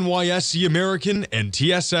on the NYSE American and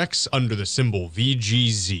TSX under the symbol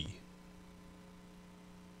VGZ.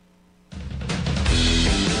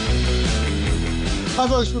 Hi,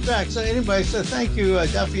 folks, we're back. So anyway, thank you,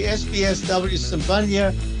 Duffy. SBSW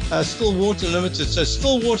Simbunya, Stillwater Limited. So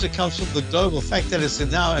Stillwater comes from the global fact that it's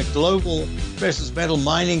now a global precious metal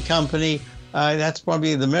mining company. That's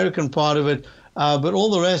probably the American part of it. But all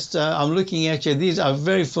the rest, I'm looking at you. These are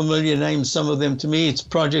very familiar names, some of them to me. Its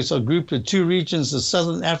projects are grouped in 2 regions, the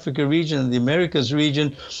Southern Africa region and the Americas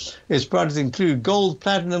region. Its projects include gold,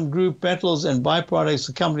 platinum group, metals, and byproducts.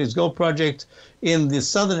 The company's gold project in the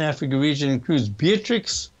Southern Africa region includes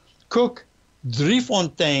Beatrix, Cook,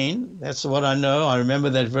 Driefontein, that's what I know, I remember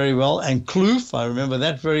that very well, and Kloof, I remember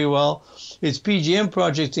that very well. Its PGM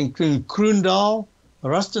projects include Kroondal,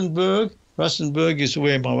 Rustenburg. Rustenburg is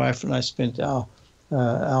where my wife and I spent our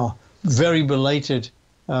very belated,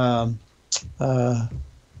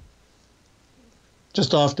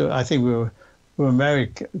 just after, I think we were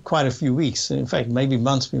married quite a few weeks. In fact, maybe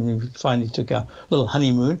months when we finally took our little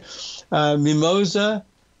honeymoon. Mimosa,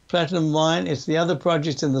 Platinum Mine, it's the other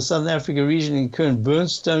projects in the Southern Africa region include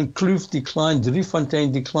Burnstone, Kloof declined,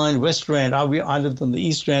 Driefontein declined, West Rand. I lived on the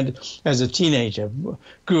East Rand as a teenager,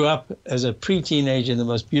 grew up as a pre-teenager in the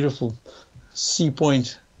most beautiful Sea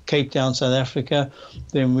Point, Cape Town, South Africa,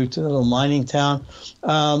 then moved to the little mining town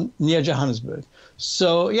near Johannesburg.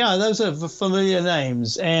 So, yeah, those are familiar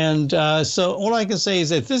names. And so all I can say is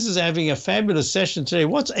that this is having a fabulous session today.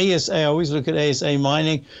 What's ASA? I always look at ASA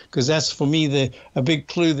Mining because that's, for me, a big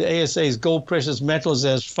clue. The ASA is gold, precious metals.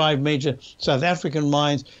 There's 5 major South African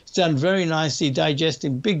mines. It's done very nicely,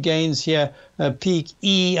 digesting big gains here. Peak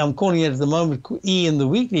E, I'm calling it at the moment E in the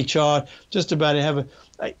weekly chart, just about to have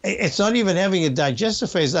it's not even having a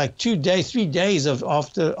digestive phase, like 2 days, 3 days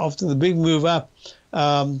after the big move up.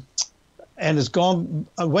 And it's gone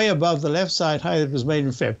way above the left side high that was made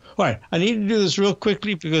in February. All right, I need to do this real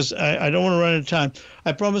quickly because I don't want to run out of time.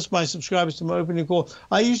 I promised my subscribers to my opening call.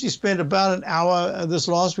 I usually spend about an hour. This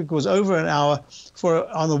last week was over an hour.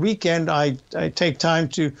 On the weekend, I take time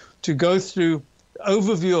to go through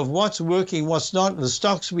overview of what's working, what's not, the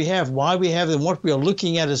stocks we have, why we have them, what we are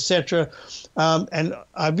looking at, etc. And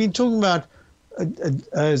I've been talking about,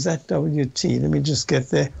 is that WT? Let me just get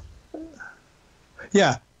there.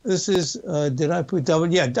 Yeah. This is, did I put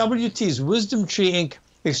W? Yeah, WT's Wisdom Tree Inc.,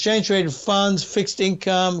 exchange traded funds, fixed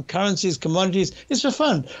income, currencies, commodities. It's for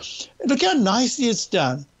fun. Look how nicely it's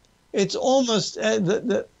done. It's almost,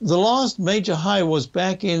 the last major high was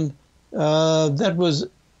back in, that was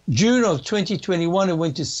June of 2021. It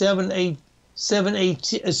went to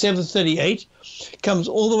 738, comes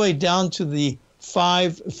all the way down to the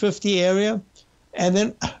 550 area. And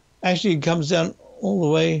then actually it comes down all the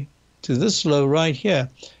way to this low right here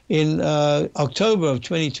in October of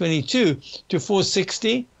 2022 to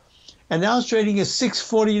 460, and now it's trading at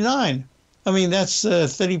 649. I mean, that's a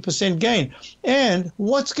 30% gain. And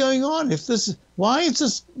what's going on? Why is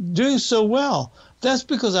this doing so well? That's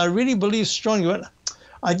because I really believe strongly.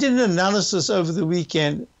 I did an analysis over the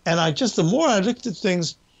weekend, and the more I looked at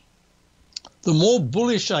things, the more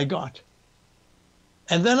bullish I got.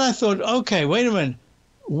 And then I thought, okay, wait a minute.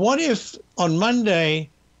 What if on Monday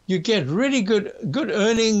you get really good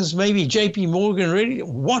earnings, maybe JP Morgan, really,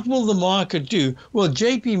 what will the market do? Well,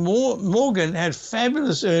 JP Morgan had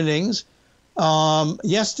fabulous earnings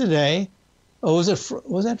yesterday. Or was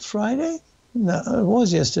that Friday? No, it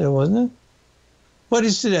was yesterday, wasn't it? What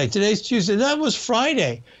is today? Today's Tuesday. That was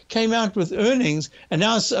Friday. Came out with earnings, and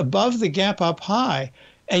now it's above the gap up high.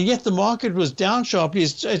 and yet the market was down sharply.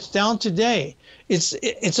 It's down today.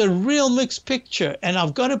 It's a real mixed picture, and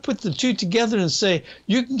I've got to put the two together and say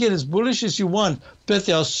you can get as bullish as you want, but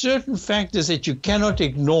there are certain factors that you cannot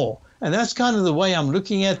ignore, and that's kind of the way I'm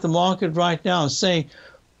looking at the market right now and saying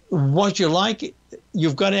what you like.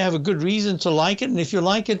 You've got to have a good reason to like it, and if you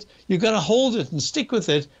like it, you've got to hold it and stick with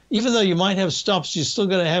it. Even though you might have stops, you're still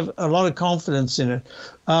going to have a lot of confidence in it.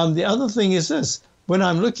 The other thing is this: when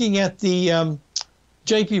I'm looking at the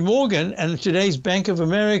J.P. Morgan, and today's Bank of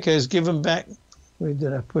America has given back. Where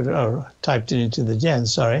did I put it? Oh, I typed it into the yen.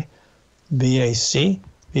 Sorry, BAC.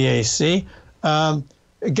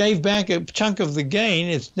 Gave back a chunk of the gain.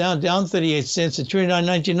 It's now down 38 cents at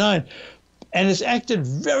 29.99. And it's acted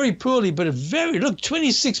very poorly, but look,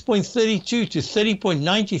 26.32 to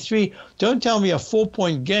 30.93. Don't tell me a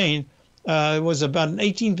 4-point gain was about an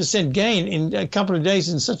 18% gain in a couple of days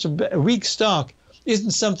in such a weak stock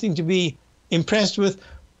isn't something to be impressed with.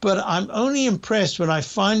 But I'm only impressed when I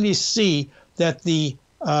finally see that the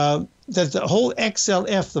whole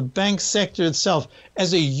XLF, the bank sector itself,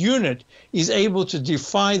 as a unit, is able to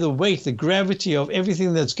defy the weight, the gravity of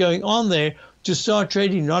everything that's going on there, to start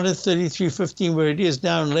trading not at 33.15 where it is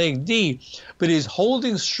now in leg D, but is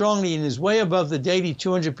holding strongly and is way above the daily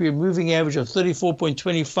 200-period moving average of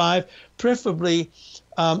 34.25, preferably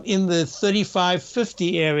in the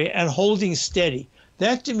 35.50 area, and holding steady.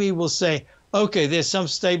 That to me will say, okay, there's some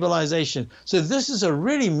stabilization. So this is a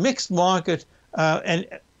really mixed market, and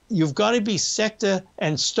you've got to be sector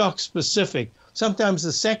and stock specific. Sometimes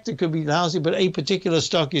the sector could be lousy, but a particular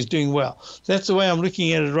stock is doing well. That's the way I'm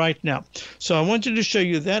looking at it right now. So I wanted to show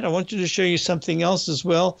you that. I wanted to show you something else as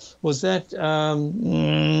well. Was that,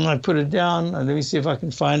 I put it down. Let me see if I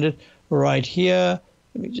can find it right here.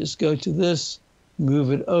 Let me just go to this,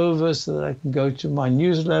 move it over so that I can go to my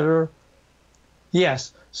newsletter.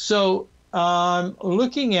 Yes. So I'm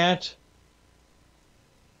looking at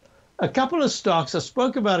a couple of stocks. I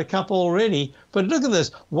spoke about a couple already, but look at this.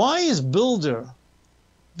 Why is Builder,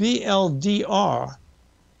 BLDR?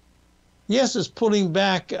 Yes, it's pulling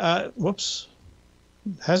back. Whoops.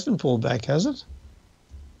 It hasn't pulled back, has it?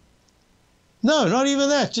 No, not even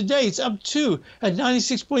that. Today it's up 2 at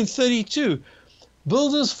 96.32.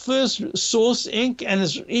 Builder's First Source Inc. and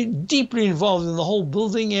is deeply involved in the whole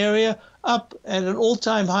building area, up at an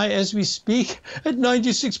all-time high as we speak at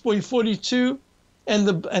 96.42.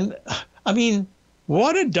 And I mean,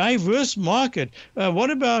 what a diverse market.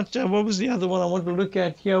 What about, what was the other one I wanted to look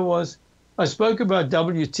at here was, I spoke about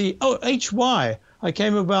WT. Oh, HY. I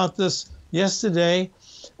came about this yesterday,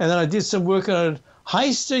 and then I did some work on it.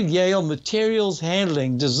 Heister Yale Materials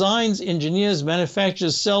Handling, designs, engineers,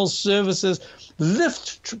 manufactures, sells services,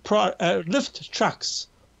 lift trucks,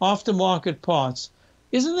 aftermarket parts.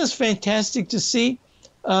 Isn't this fantastic to see?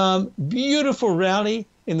 Beautiful rally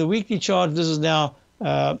in the weekly chart. This is now,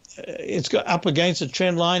 it's got up against a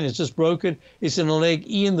trend line. It's just broken. It's in a leg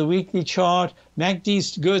E in the weekly chart.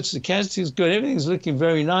 MACD's good. Stochastic is good. Everything's looking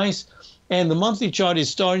very nice. And the monthly chart is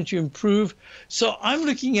starting to improve. So I'm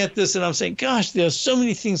looking at this and I'm saying, gosh, there are so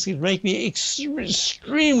many things that make me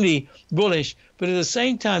extremely bullish. But at the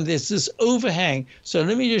same time, there's this overhang. So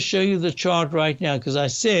let me just show you the chart right now, because I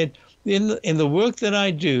said in the work that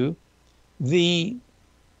I do, the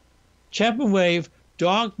Chapman Wave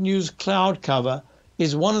dark news cloud cover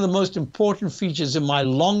is one of the most important features in my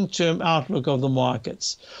long-term outlook of the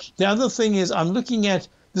markets. The other thing is I'm looking at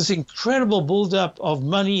this incredible buildup of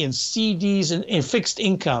money in CDs and in fixed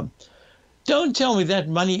income. Don't tell me that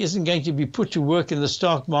money isn't going to be put to work in the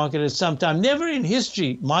stock market at some time. Never in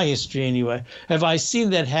history, my history anyway, have I seen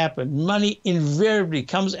that happen. Money invariably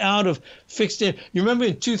comes out of fixed income. You remember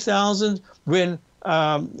in 2000 when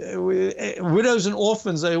widows and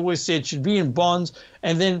orphans, they always said, should be in bonds.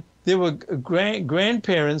 And then there were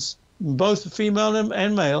grandparents, both female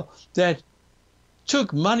and male, that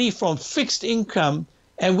took money from fixed income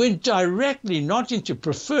and went directly not into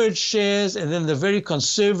preferred shares and then the very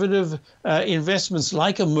conservative investments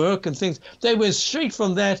like a Merck and things. They went straight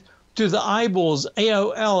from that to the eyeballs,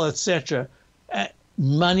 AOL, etc.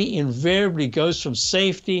 Money invariably goes from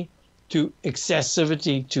safety to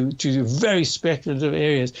excessivity to very speculative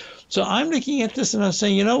areas. So I'm looking at this and I'm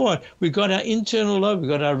saying, you know what? We've got our internal low, we've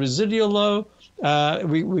got our residual low.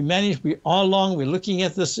 We are long. We're looking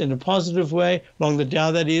at this in a positive way, along the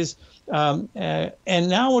Dow that is. And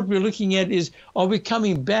now what we're looking at is, are we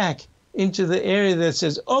coming back into the area that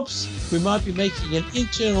says, oops, we might be making an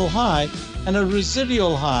internal high and a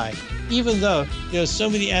residual high, even though there are so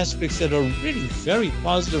many aspects that are really very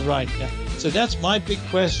positive right now. So that's my big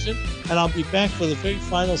question, and I'll be back for the very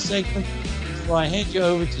final segment. before I hand you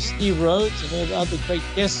over to Steve Rhodes and all the other great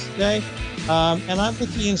guests today. And I'm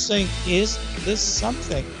looking and saying, is this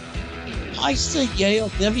something? I say Yale,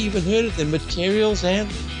 never even heard of them. Materials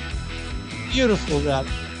handling. Beautiful rally.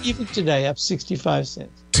 Even today, up 65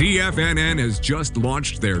 cents. TFNN has just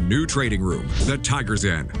launched their new trading room, the Tiger's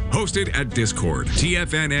Den. Hosted at Discord,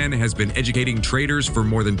 TFNN has been educating traders for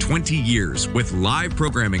more than 20 years with live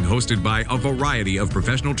programming hosted by a variety of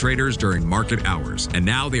professional traders during market hours. And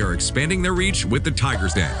now they are expanding their reach with the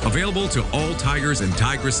Tiger's Den, available to all tigers and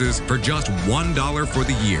tigresses for just $1 for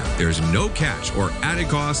the year. There's no catch or added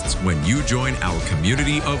costs when you join our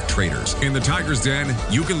community of traders. In the Tiger's Den,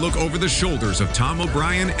 you can look over the shoulders of Tom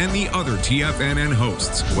O'Brien and the other TFNN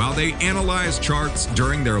hosts while they analyze charts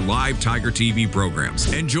during their live Tiger TV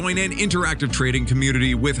programs and join an interactive trading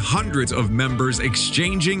community with hundreds of members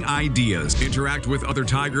exchanging ideas. Interact with other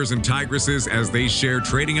tigers and tigresses as they share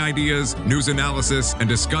trading ideas, news analysis, and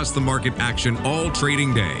discuss the market action all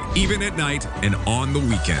trading day, even at night and on the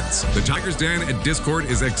weekends. The Tiger's Den at Discord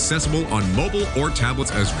is accessible on mobile or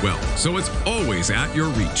tablets as well, so it's always at your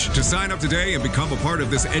reach. To sign up today and become a part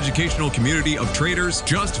of this educational community of traders,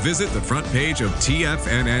 just visit the front page of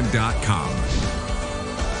TFNN.com.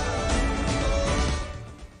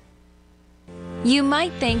 You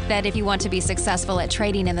might think that if you want to be successful at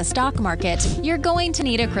trading in the stock market, you're going to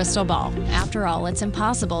need a crystal ball. After all, it's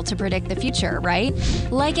impossible to predict the future, right?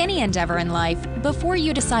 Like any endeavor in life, before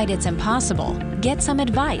you decide it's impossible, get some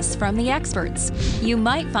advice from the experts. You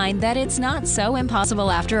might find that it's not so impossible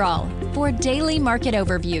after all. For daily market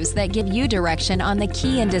overviews that give you direction on the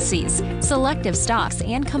key indices, selective stocks,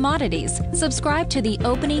 and commodities, subscribe to the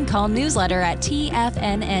Opening Call newsletter at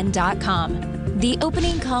TFNN.com. The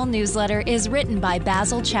Opening Call newsletter is written by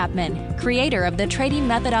Basil Chapman, creator of the trading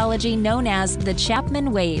methodology known as the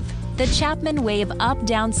Chapman Wave. The Chapman Wave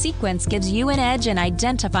up-down sequence gives you an edge in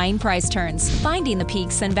identifying price turns, finding the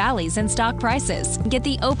peaks and valleys in stock prices. Get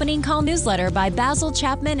the Opening Call newsletter by Basil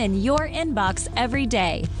Chapman in your inbox every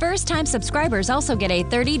day. First-time subscribers also get a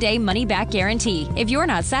 30-day money-back guarantee. If you're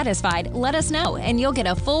not satisfied, let us know, and you'll get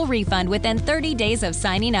a full refund within 30 days of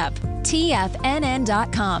signing up.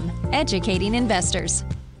 TFNN.com, educating investors.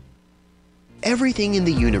 Everything in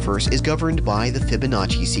the universe is governed by the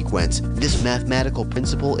Fibonacci sequence. This mathematical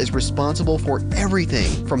principle is responsible for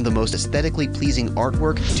everything from the most aesthetically pleasing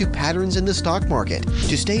artwork to patterns in the stock market.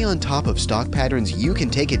 To stay on top of stock patterns you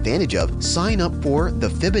can take advantage of, sign up for the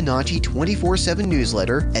Fibonacci 24/7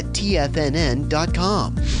 newsletter at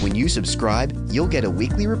TFNN.com. When you subscribe, you'll get a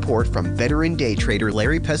weekly report from veteran day trader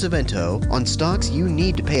Larry Pesavento on stocks you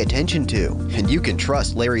need to pay attention to. And you can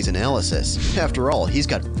trust Larry's analysis. After all, he's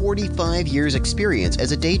got 45 years experience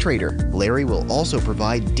as a day trader. Larry will also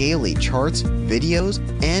provide daily charts, videos,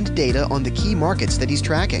 and data on the key markets that he's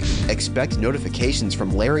tracking. Expect notifications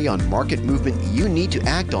from Larry on market movement you need to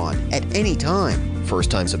act on at any time.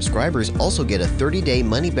 First-time subscribers also get a 30-day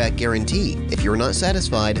money-back guarantee. If you're not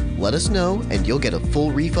satisfied, let us know and you'll get a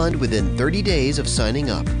full refund within 30 days of signing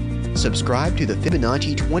up. Subscribe to the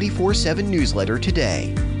Fibonacci 24/7 newsletter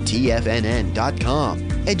today. TFNN.com,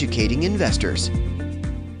 educating investors.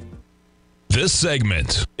 This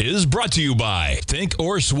segment is brought to you by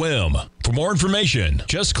Thinkorswim. For more information,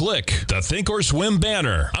 just click the Thinkorswim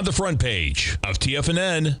banner on the front page of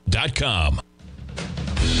TFNN.com.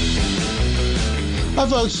 Hi,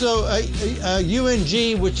 folks. So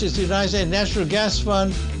UNG, which is the United States Natural Gas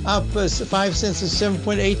Fund, up 5 cents to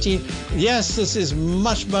 7.18. Yes, this is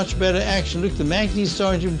much, much better action. Look, the manganese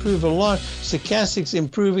starting to improve a lot. Stochastics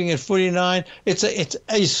improving at 49. It's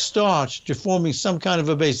a start to forming some kind of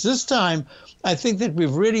a base. This time, I think that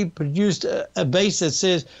we've really produced a base that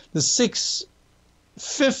says the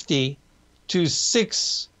 650 to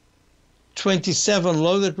 627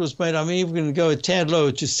 low that was made. I'm even going to go a tad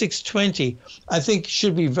lower to 620. I think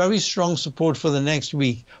should be very strong support for the next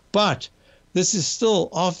week. But this is still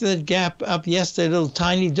after that gap up yesterday, a little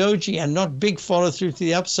tiny doji and not big follow through to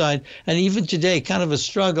the upside. And even today, kind of a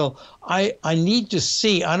struggle. I need to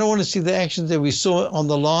see, I don't want to see the actions that we saw on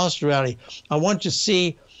the last rally. I want to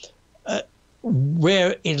see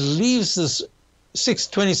where it leaves this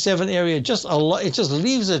 627 area just a lot. It just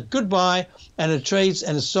leaves it goodbye and it trades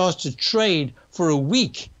and it starts to trade for a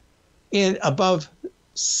week in above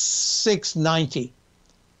 690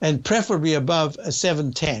 and preferably above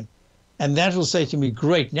 710. And that will say to me,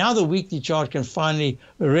 great, now the weekly chart can finally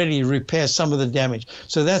really repair some of the damage.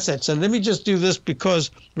 So that's it. So let me just do this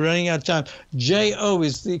because we're running out of time. JO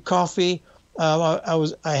is the coffee. I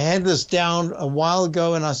had this down a while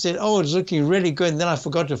ago and I said, oh, it's looking really good. And then I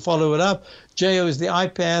forgot to follow it up. JO is the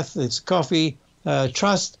iPath. It's coffee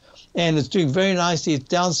trust. and it's doing very nicely. It's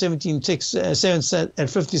down 17 ticks, 7 at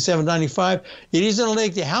 57.95. It is on a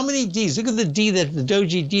leg there. How many Ds? Look at the D, the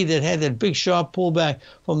doji D that had that big sharp pullback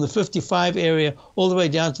from the 55 area all the way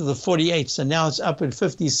down to the 48. So now it's up at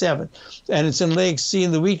 57, and it's in leg C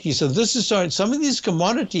in the weekly. So this is starting some of these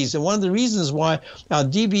commodities, and one of the reasons why our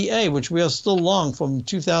DBA, which we are still long from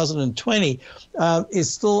 2020, is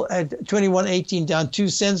still at 21.18, down 2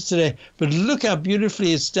 cents today. But look how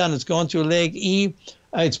beautifully it's done. It's gone to a leg E.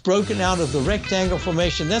 It's broken out of the rectangle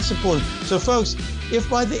formation. That's important. So, folks, if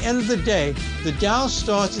by the end of the day, the Dow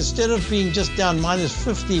starts, instead of being just down minus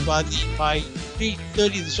 50 by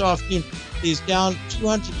 3:30 this afternoon, is down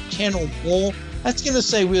 210 or more, that's going to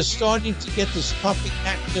say we're starting to get this topic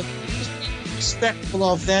action. Just be respectful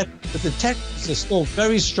of that. But the technicals are still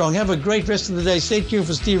very strong. Have a great rest of the day. Stay tuned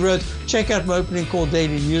for Steve Rhodes. Check out my opening call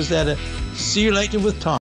daily newsletter. See you later with Tom.